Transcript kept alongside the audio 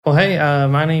Well, hey,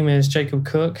 my name is Jacob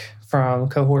Cook from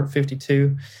Cohort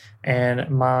 52, and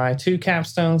my two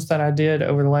capstones that I did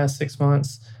over the last 6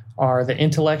 months are The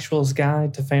Intellectual's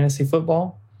Guide to Fantasy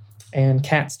Football and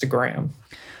Cat's to Graham.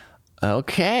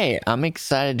 Okay, I'm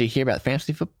excited to hear about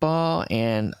fantasy football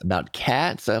and about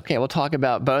cats. Okay, we'll talk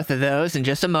about both of those in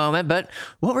just a moment, but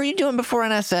what were you doing before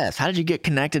NSS? How did you get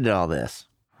connected to all this?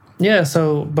 Yeah,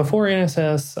 so before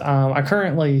NSS, I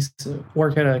currently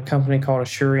work at a company called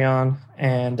Asurion,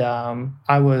 and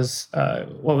I was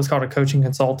what was called a coaching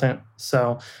consultant.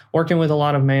 So working with a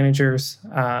lot of managers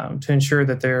to ensure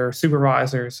that their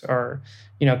supervisors are,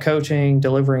 coaching,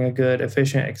 delivering a good,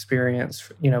 efficient experience,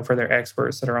 for their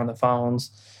experts that are on the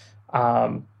phones.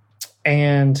 Um,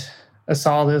 and I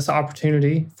saw this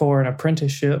opportunity for an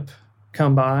apprenticeship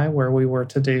come by where we were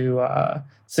to do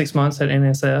 6 months at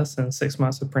NSS and 6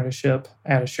 months apprenticeship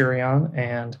at Asurion,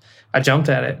 and I jumped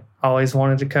at it. Always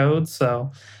wanted to code,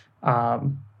 so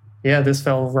yeah, this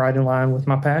fell right in line with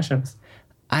my passions.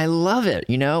 I love it.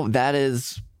 That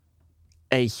is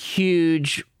a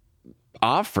huge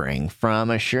offering from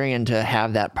Asurion to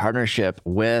have that partnership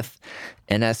with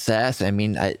NSS. I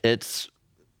mean, it's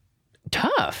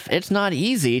tough. It's not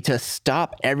easy to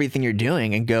stop everything you're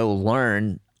doing and go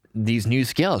learn these new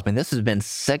skills. I mean, this has been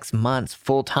 6 months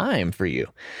full time for you.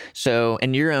 So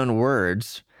in your own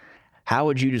words, how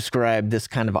would you describe this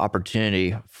kind of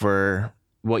opportunity for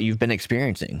what you've been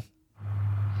experiencing?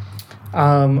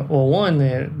 Well, one,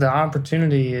 the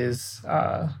opportunity is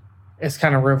it's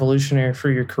kind of revolutionary for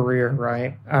your career,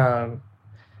 right?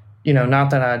 Not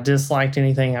that I disliked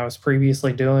anything I was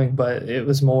previously doing, but it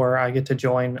was more I get to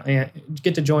join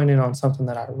in on something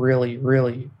that I really,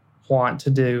 really want to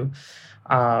do.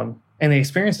 And the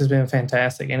experience has been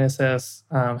fantastic. NSS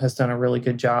has done a really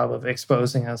good job of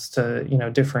exposing us to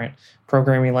different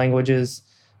programming languages,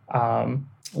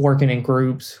 working in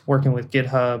groups, working with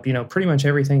GitHub. Pretty much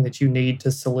everything that you need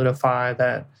to solidify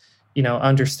that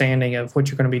understanding of what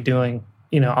you're going to be doing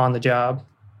on the job.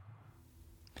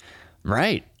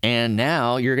 Right. And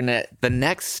now the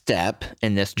next step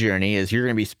in this journey is you're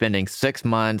going to be spending 6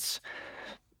 months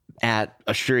at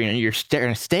Asurion. You're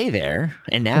going to stay there,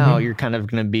 and now you're kind of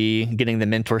going to be getting the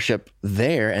mentorship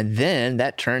there, and then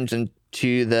that turns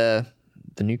into the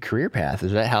new career path.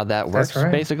 Is that how that works? That's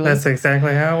right. Basically? That's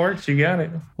exactly how it works. You got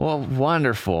it. Well,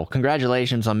 wonderful.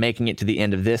 Congratulations on making it to the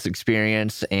end of this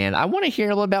experience. And I want to hear a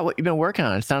little about what you've been working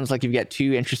on. It sounds like you've got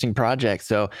two interesting projects.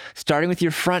 So starting with your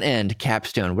front end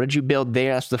capstone, what did you build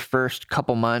there? That's the first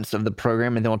couple months of the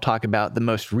program. And then we'll talk about the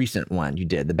most recent one you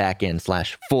did, the back end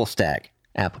 / full stack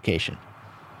application.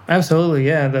 Absolutely.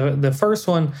 Yeah. The first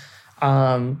one,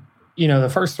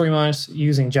 the first 3 months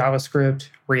using JavaScript,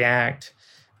 React,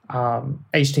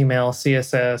 HTML,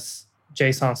 CSS,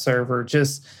 JSON server,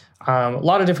 just a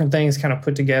lot of different things kind of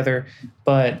put together.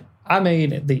 But I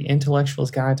made the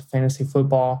Intellectual's Guide to Fantasy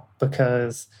Football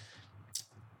because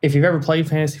if you've ever played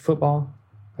fantasy football,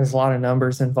 there's a lot of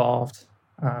numbers involved.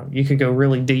 You could go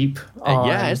really deep.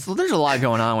 There's a lot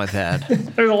going on with that.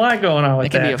 There's a lot going on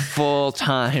with that. It can be a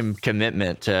full-time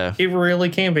commitment to. It really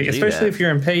can be, especially if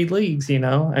you're in paid leagues,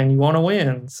 and you want to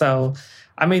win. So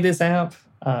I made this app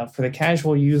for the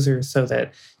casual users so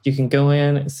that you can go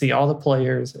in, see all the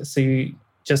players, see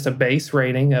just a base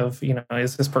rating of,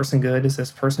 is this person good? Is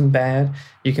this person bad?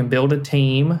 You can build a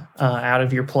team out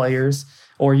of your players,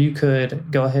 or you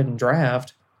could go ahead and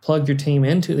draft, plug your team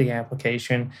into the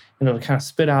application, and it'll kind of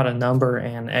spit out a number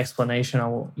and explanation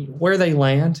on where they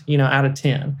land, out of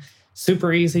 10.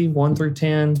 Super easy, 1 through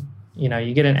 10.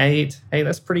 You get an 8. Hey,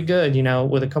 that's pretty good.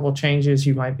 With a couple changes,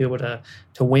 you might be able to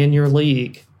win your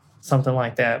league, something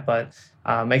like that. But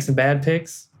make some bad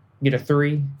picks, get a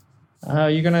 3.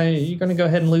 You're gonna go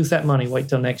ahead and lose that money. Wait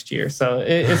till next year. So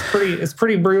it's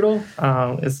pretty brutal.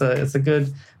 It's a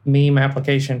good meme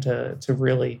application to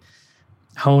really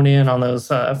hone in on those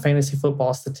fantasy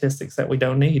football statistics that we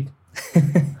don't need.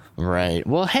 Right.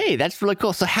 Well, hey, that's really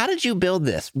cool. So how did you build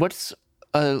this? What's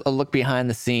a look behind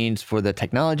the scenes for the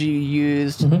technology you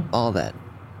used, all that?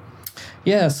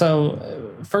 Yeah,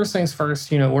 so first things first,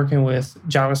 working with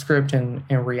JavaScript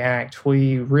and React,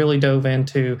 we really dove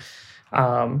into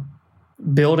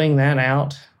building that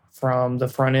out from the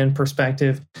front end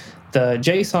perspective. The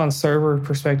JSON server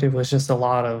perspective was just a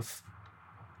lot of,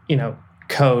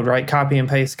 code, right? Copy and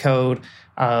paste code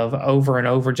of over and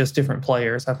over just different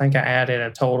players. I think I added a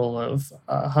total of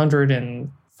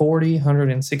 140,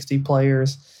 160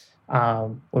 players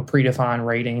with predefined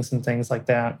ratings and things like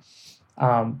that.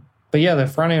 But yeah, the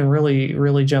front end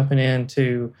really jumping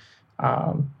into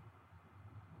the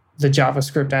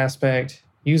JavaScript aspect,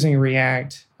 using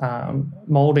React,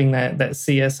 molding that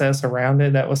CSS around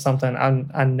it, that was something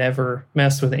I never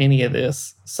messed with any of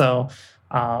this. So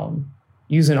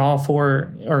using all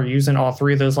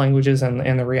three of those languages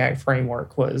and the React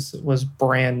framework was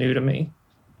brand new to me.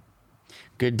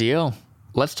 Good deal.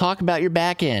 Let's talk about your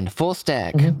back end, full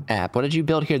stack app. What did you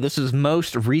build here? This is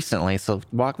most recently, so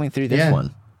walk me through this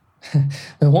one.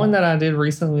 The one that I did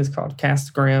recently is called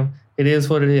Castagram. It is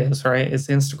what it is, right? It's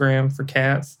Instagram for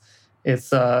cats.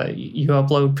 It's you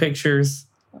upload pictures,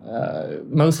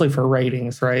 mostly for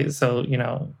ratings, right? So,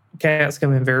 cats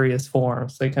come in various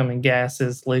forms. They come in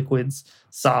gases, liquids,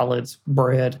 solids,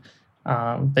 bread.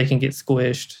 They can get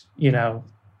squished,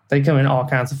 they come in all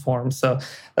kinds of forms. So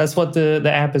that's what the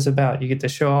app is about. You get to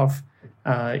show off,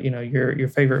 your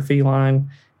favorite feline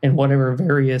in whatever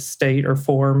various state or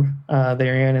form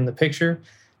they're in the picture.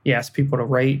 You ask people to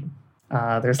rate.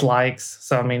 There's likes.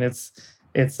 So, I mean, it's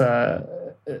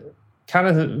kind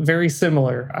of very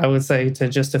similar, I would say, to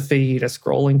just a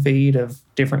scrolling feed of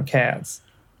different cats.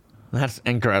 That's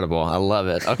incredible. I love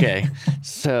it. Okay.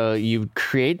 So you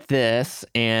create this,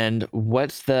 and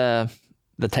what's the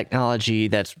technology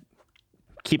that's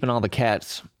keeping all the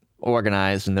cats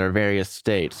organized in their various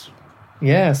states?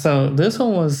 Yeah, so this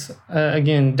one was,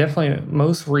 again, definitely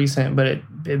most recent, but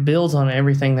it builds on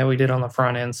everything that we did on the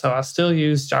front end. So I still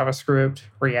use JavaScript,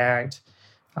 React,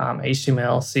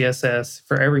 HTML, CSS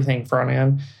for everything front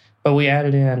end, but we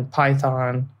added in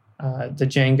Python, the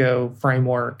Django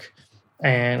framework,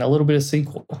 and a little bit of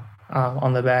SQL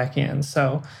on the back end.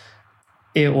 So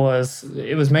it was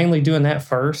mainly doing that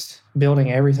first,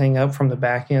 building everything up from the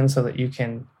back end so that you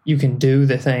can do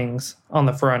the things on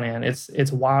the front end.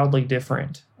 It's wildly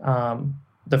different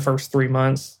the first 3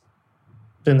 months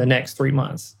than the next 3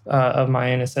 months of my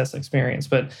NSS experience,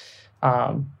 but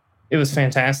it was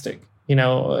fantastic.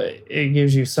 It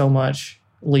gives you so much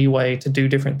leeway to do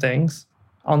different things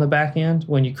on the back end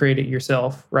when you create it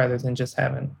yourself rather than just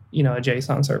having, a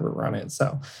JSON server run it.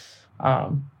 So,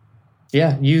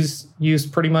 use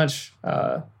pretty much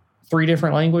 3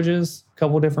 different languages, a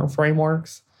couple different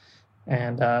frameworks,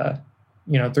 and,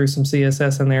 threw some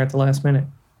CSS in there at the last minute.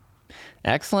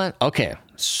 Excellent. Okay.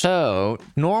 So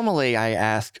normally I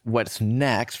ask what's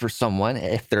next for someone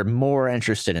if they're more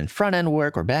interested in front end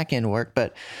work or back end work,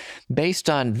 but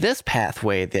based on this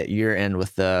pathway that you're in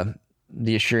with the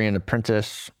Asurion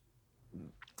apprentice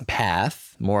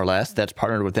path, more or less, that's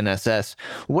partnered with NSS,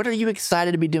 what are you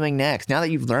excited to be doing next? Now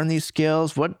that you've learned these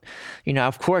skills,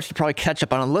 of course, you probably catch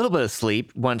up on a little bit of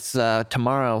sleep once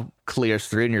tomorrow clears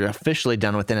through and you're officially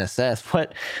done with NSS.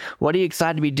 What are you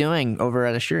excited to be doing over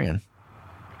at Asurion?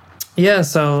 Yeah,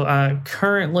 so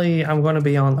currently I'm going to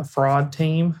be on the fraud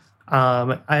team.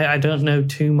 I don't know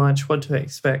too much what to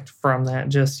expect from that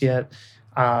just yet,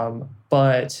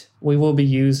 but we will be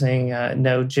using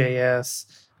Node.js,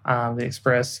 the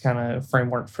Express kind of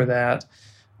framework for that,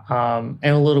 and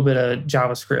a little bit of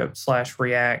JavaScript /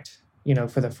 React,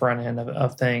 for the front end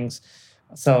of things.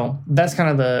 So that's kind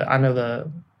of the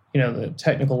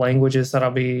technical languages that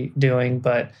I'll be doing,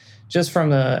 but just from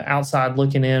the outside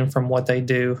looking in from what they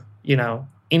do,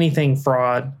 anything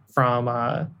fraud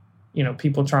from,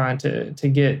 people trying to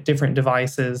get different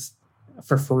devices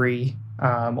for free,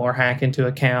 or hack into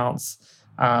accounts,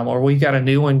 or we've got a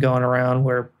new one going around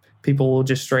where people will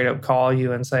just straight up call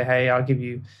you and say, hey, I'll give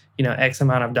you, X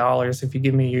amount of dollars if you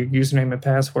give me your username and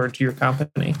password to your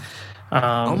company.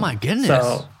 Oh my goodness.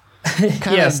 So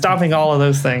stopping all of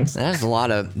those things.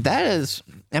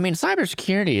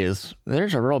 Cybersecurity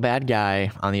there's a real bad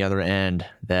guy on the other end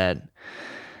that,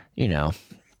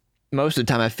 most of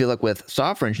the time I feel like with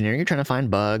software engineering, you're trying to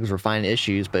find bugs or find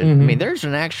issues, but there's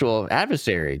an actual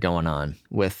adversary going on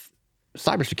with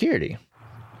cybersecurity.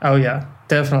 Oh yeah,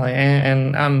 definitely.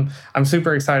 And I'm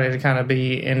super excited to kind of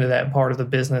be into that part of the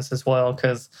business as well.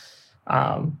 Cause,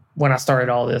 when I started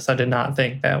all this, I did not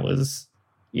think that was,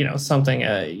 something,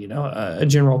 a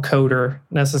general coder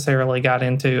necessarily got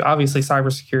into. Obviously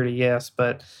cybersecurity, yes,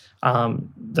 but,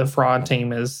 the fraud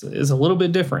team is a little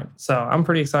bit different. So I'm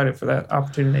pretty excited for that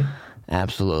opportunity.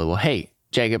 Absolutely. Well, hey,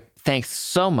 Jacob, thanks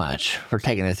so much for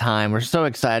taking the time. We're so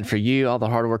excited for you, all the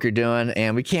hard work you're doing,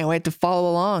 and we can't wait to follow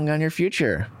along on your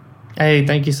future. Hey,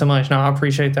 thank you so much. No, I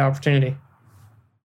appreciate the opportunity.